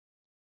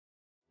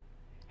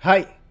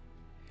Hi!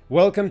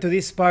 Welcome to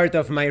this part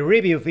of my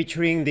review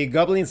featuring the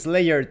Goblin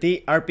Slayer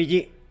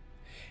TRPG.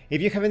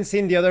 If you haven't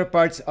seen the other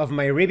parts of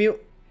my review,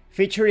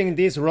 featuring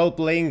this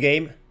role-playing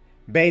game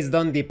based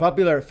on the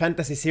popular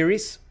fantasy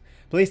series,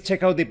 please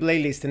check out the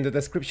playlist in the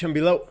description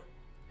below.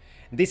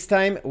 This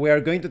time we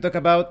are going to talk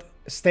about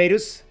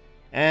status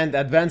and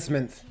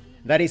advancement,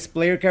 that is,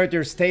 player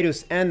character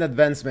status and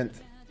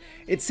advancement.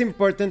 It's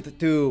important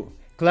to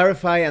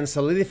clarify and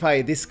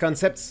solidify these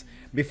concepts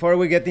before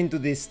we get into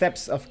the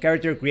steps of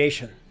character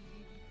creation.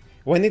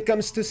 When it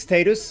comes to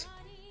status,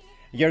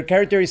 your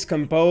character is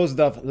composed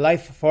of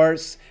life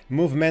force,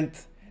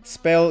 movement,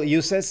 spell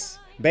uses,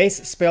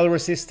 base spell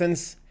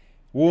resistance,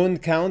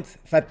 wound count,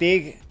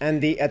 fatigue,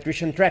 and the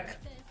attrition track.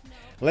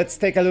 Let's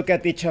take a look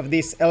at each of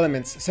these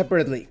elements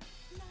separately.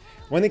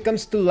 When it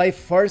comes to life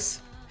force,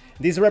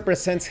 this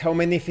represents how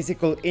many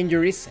physical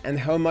injuries and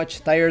how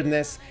much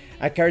tiredness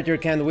a character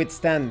can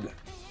withstand.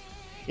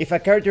 If a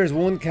character's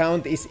wound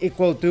count is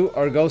equal to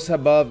or goes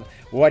above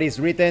what is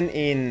written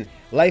in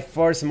life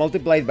force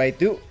multiplied by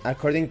 2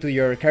 according to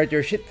your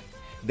character sheet,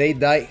 they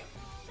die.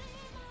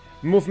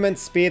 Movement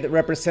speed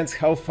represents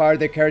how far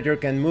the character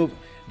can move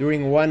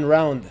during one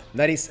round,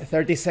 that is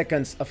 30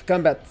 seconds of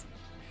combat.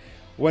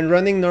 When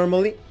running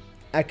normally,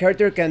 a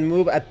character can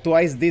move at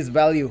twice this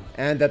value,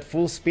 and at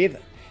full speed,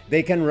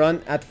 they can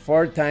run at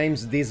 4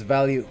 times this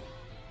value.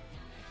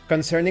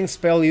 Concerning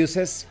spell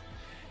uses,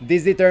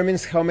 this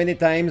determines how many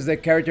times the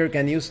character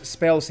can use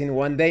spells in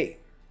one day.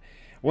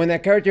 When a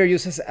character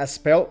uses a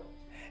spell,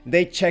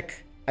 they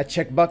check a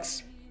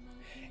checkbox.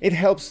 It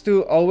helps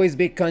to always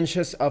be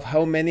conscious of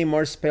how many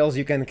more spells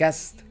you can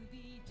cast.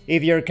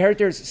 If your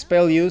character's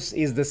spell use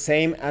is the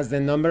same as the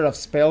number of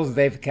spells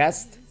they've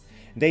cast,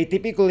 they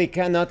typically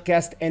cannot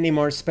cast any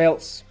more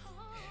spells.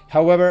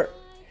 However,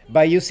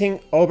 by using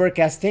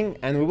overcasting,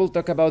 and we will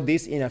talk about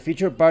this in a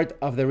future part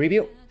of the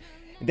review,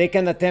 they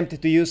can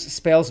attempt to use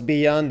spells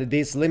beyond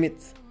this limit.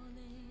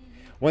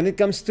 When it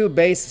comes to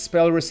base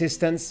spell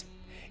resistance,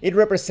 it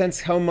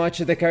represents how much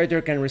the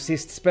character can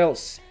resist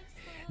spells.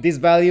 This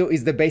value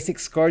is the basic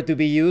score to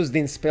be used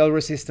in spell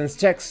resistance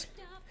checks.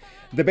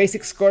 The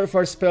basic score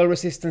for spell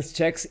resistance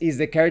checks is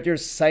the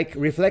character's psych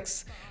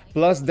reflex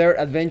plus their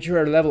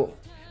adventurer level,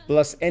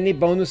 plus any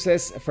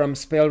bonuses from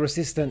spell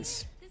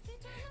resistance.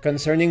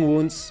 Concerning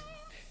wounds,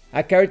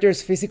 a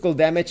character's physical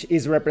damage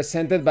is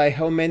represented by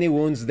how many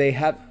wounds they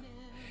have.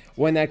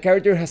 When a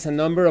character has a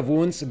number of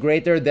wounds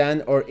greater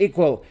than or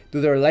equal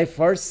to their life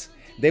force,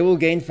 they will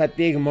gain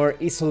fatigue more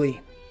easily.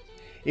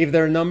 If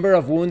their number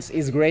of wounds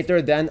is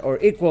greater than or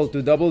equal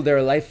to double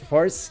their life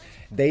force,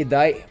 they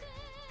die.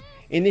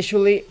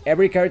 Initially,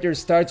 every character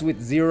starts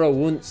with 0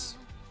 wounds.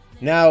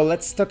 Now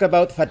let's talk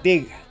about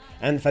fatigue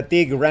and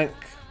fatigue rank.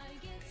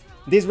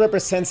 This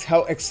represents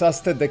how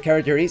exhausted the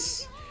character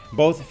is,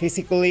 both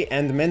physically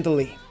and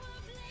mentally.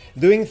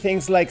 Doing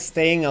things like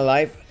staying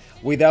alive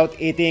without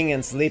eating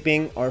and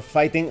sleeping or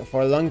fighting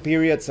for long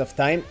periods of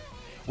time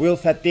will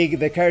fatigue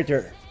the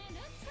character.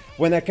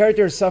 When a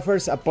character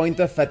suffers a point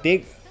of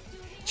fatigue,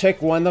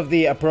 check one of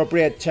the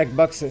appropriate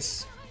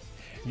checkboxes.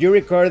 You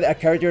record a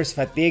character's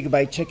fatigue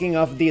by checking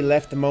off the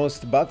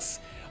leftmost box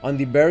on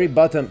the very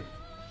bottom,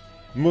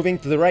 moving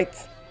to the right.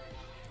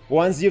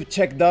 Once you've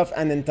checked off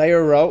an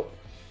entire row,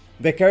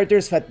 the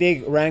character's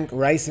fatigue rank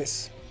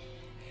rises.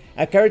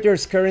 A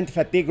character's current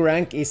fatigue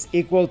rank is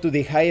equal to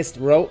the highest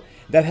row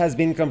that has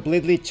been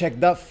completely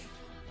checked off.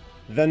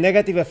 The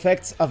negative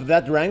effects of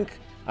that rank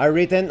are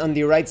written on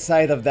the right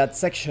side of that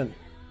section.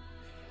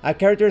 A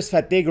character's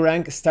fatigue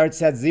rank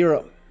starts at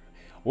 0.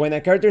 When a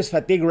character's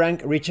fatigue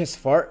rank reaches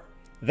 4,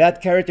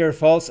 that character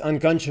falls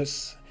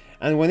unconscious,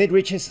 and when it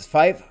reaches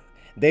 5,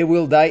 they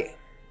will die.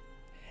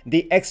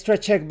 The extra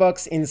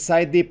checkbox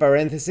inside the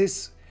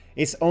parenthesis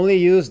is only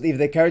used if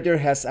the character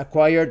has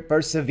acquired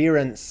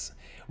perseverance.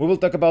 We will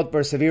talk about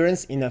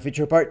perseverance in a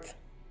future part.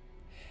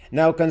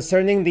 Now,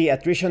 concerning the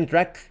attrition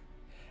track,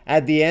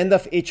 at the end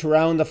of each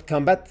round of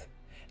combat,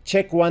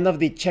 check one of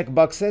the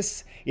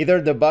checkboxes,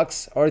 either the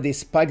box or the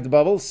spiked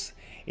bubbles,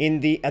 in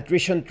the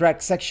attrition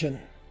track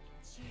section.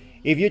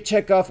 If you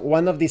check off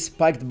one of the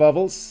spiked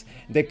bubbles,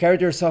 the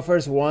character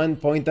suffers 1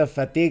 point of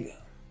fatigue.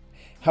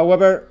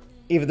 However,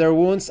 if their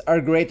wounds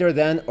are greater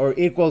than or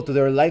equal to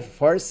their life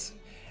force,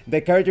 the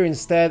character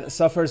instead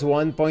suffers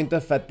 1 point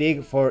of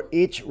fatigue for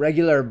each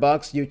regular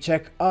box you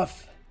check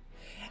off,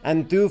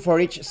 and 2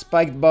 for each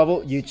spiked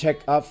bubble you check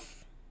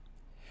off.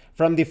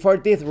 From the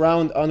 40th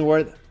round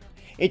onward,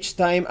 each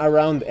time a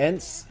round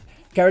ends,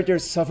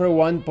 characters suffer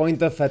 1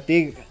 point of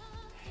fatigue.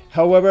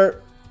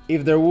 However,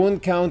 if their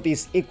wound count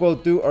is equal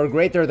to or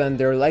greater than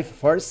their life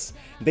force,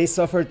 they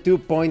suffer 2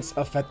 points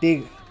of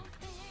fatigue.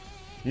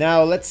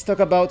 Now let's talk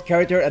about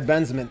character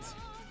advancement.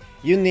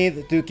 You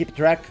need to keep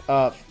track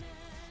of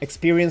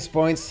experience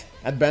points,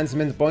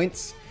 advancement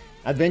points,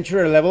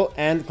 adventurer level,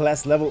 and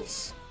class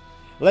levels.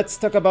 Let's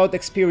talk about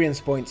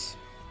experience points.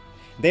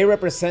 They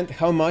represent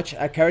how much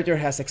a character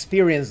has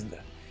experienced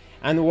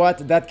and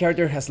what that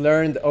character has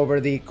learned over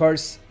the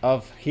course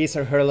of his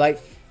or her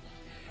life.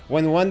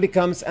 When one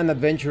becomes an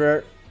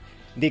adventurer,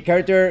 The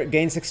character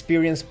gains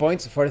experience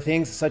points for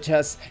things such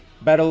as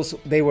battles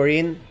they were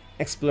in,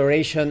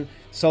 exploration,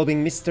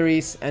 solving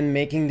mysteries, and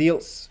making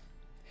deals.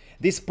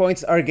 These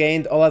points are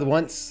gained all at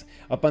once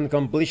upon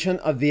completion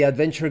of the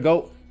adventure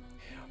goal,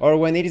 or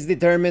when it is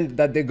determined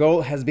that the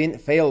goal has been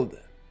failed.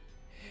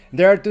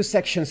 There are two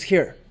sections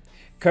here: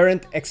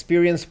 current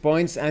experience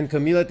points and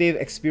cumulative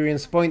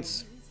experience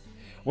points.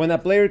 When a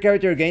player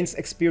character gains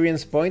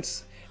experience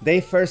points,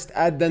 they first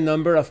add the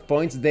number of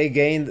points they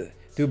gained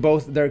to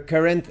both their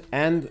current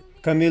and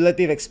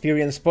cumulative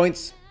experience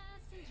points.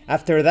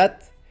 After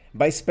that,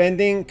 by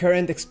spending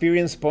current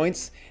experience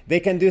points, they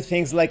can do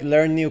things like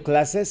learn new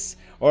classes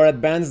or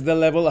advance the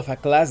level of a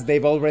class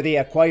they've already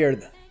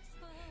acquired.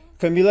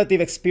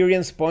 Cumulative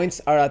experience points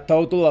are a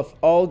total of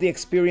all the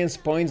experience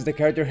points the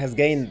character has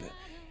gained.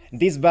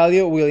 This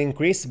value will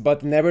increase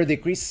but never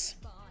decrease.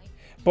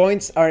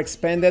 Points are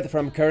expended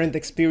from current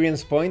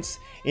experience points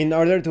in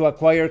order to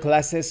acquire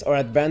classes or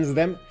advance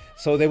them,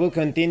 so they will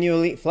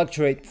continually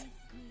fluctuate.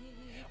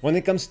 When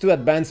it comes to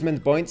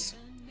advancement points,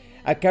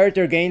 a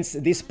character gains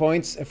these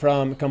points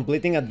from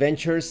completing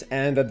adventures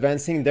and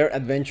advancing their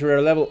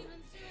adventurer level.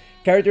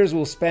 Characters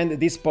will spend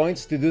these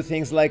points to do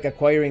things like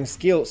acquiring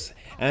skills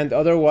and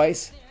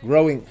otherwise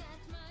growing.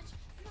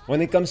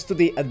 When it comes to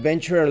the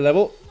adventurer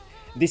level,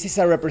 this is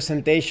a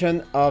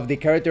representation of the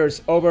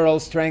character's overall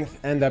strength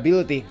and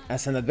ability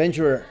as an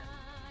adventurer.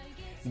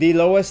 The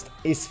lowest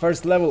is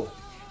first level,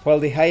 while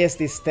the highest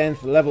is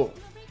 10th level.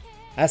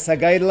 As a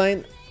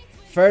guideline,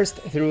 first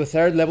through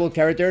third level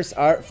characters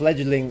are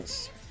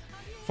fledglings.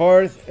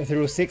 4th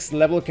through 6th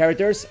level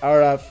characters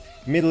are of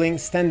middling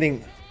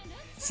standing.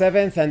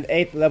 7th and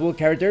 8th level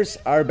characters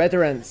are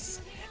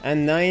veterans,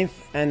 and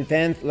 9th and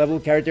 10th level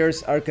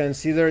characters are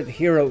considered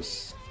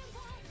heroes.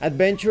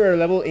 Adventurer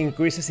level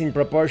increases in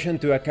proportion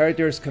to a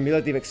character's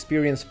cumulative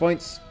experience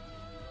points.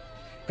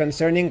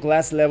 Concerning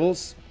class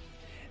levels,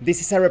 this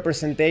is a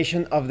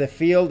representation of the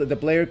field the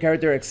player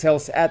character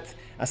excels at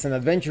as an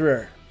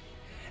adventurer,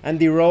 and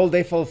the role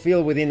they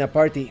fulfill within a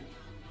party.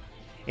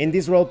 In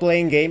this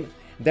role-playing game,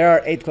 there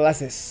are 8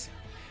 classes: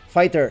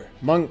 Fighter,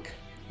 Monk,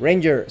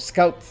 Ranger,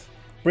 Scout,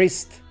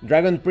 Priest,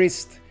 Dragon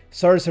Priest,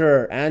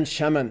 Sorcerer, and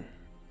Shaman.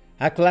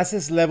 A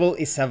class's level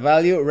is a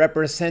value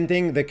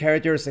representing the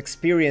character's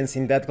experience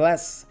in that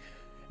class.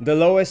 The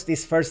lowest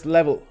is first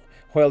level,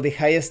 while the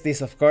highest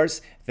is, of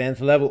course, 10th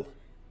level.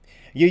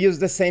 You use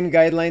the same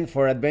guideline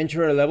for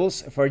adventurer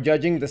levels for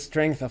judging the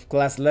strength of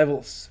class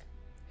levels.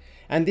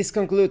 And this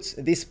concludes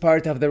this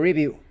part of the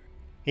review.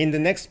 In the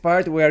next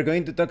part, we are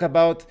going to talk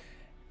about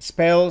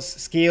spells,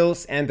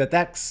 skills, and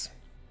attacks.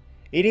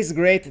 It is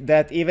great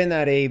that even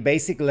at a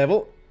basic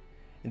level,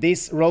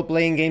 this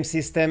role-playing game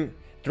system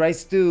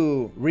tries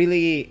to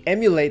really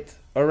emulate,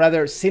 or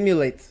rather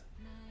simulate,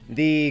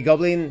 the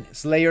Goblin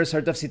Slayer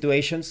sort of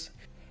situations.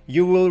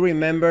 You will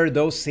remember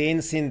those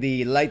scenes in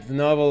the light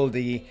novel,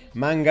 the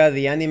manga,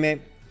 the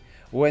anime,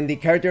 when the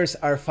characters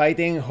are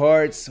fighting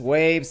hordes,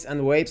 waves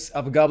and waves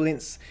of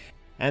goblins,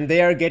 and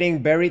they are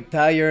getting very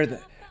tired,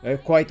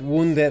 quite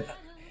wounded.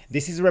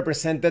 This is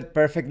represented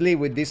perfectly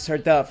with this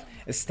sort of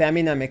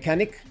stamina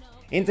mechanic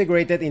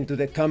integrated into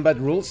the combat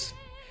rules.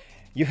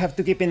 You have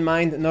to keep in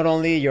mind not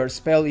only your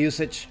spell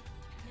usage,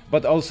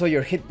 but also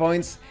your hit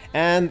points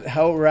and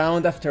how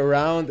round after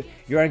round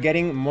you are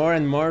getting more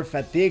and more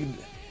fatigued.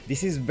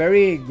 This is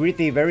very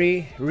gritty,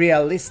 very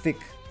realistic.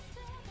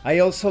 I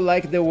also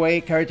like the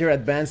way character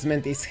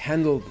advancement is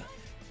handled.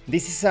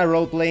 This is a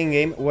role-playing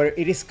game where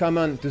it is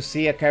common to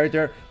see a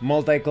character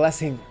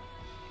multi-classing.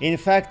 In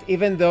fact,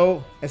 even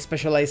though a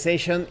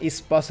specialization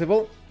is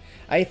possible,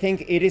 I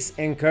think it is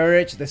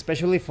encouraged,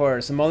 especially for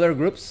smaller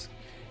groups,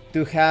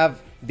 to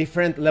have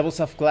different levels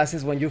of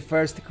classes when you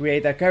first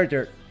create a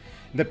character.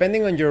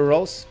 Depending on your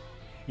roles,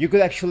 you could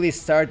actually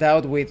start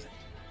out with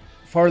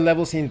 4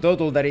 levels in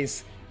total, that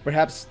is,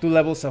 perhaps 2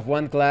 levels of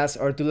one class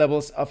or 2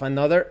 levels of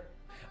another,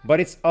 but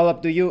it's all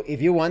up to you.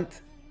 If you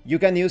want, you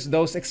can use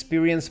those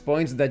experience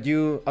points that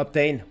you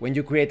obtain when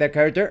you create a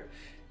character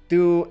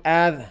to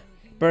add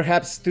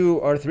perhaps 2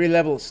 or 3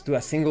 levels to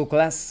a single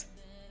class.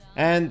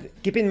 And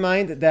keep in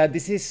mind that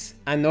this is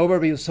an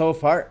overview so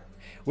far.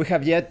 We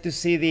have yet to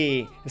see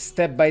the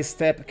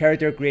step-by-step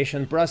character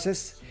creation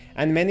process,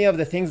 and many of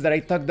the things that I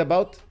talked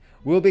about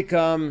will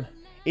become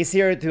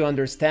easier to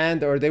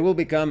understand, or they will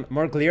become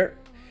more clear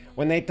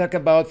when I talk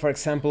about, for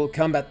example,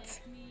 combat.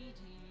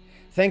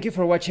 Thank you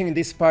for watching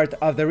this part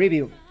of the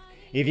review.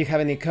 If you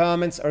have any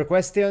comments or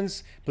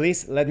questions,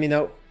 please let me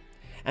know.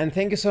 And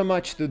thank you so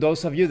much to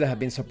those of you that have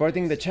been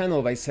supporting the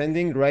channel by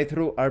sending right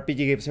through RPG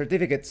gift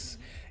certificates.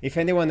 If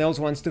anyone else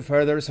wants to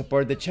further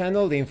support the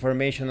channel, the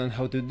information on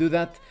how to do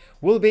that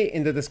will be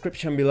in the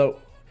description below.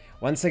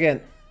 Once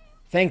again,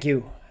 thank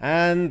you,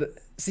 and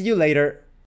see you later.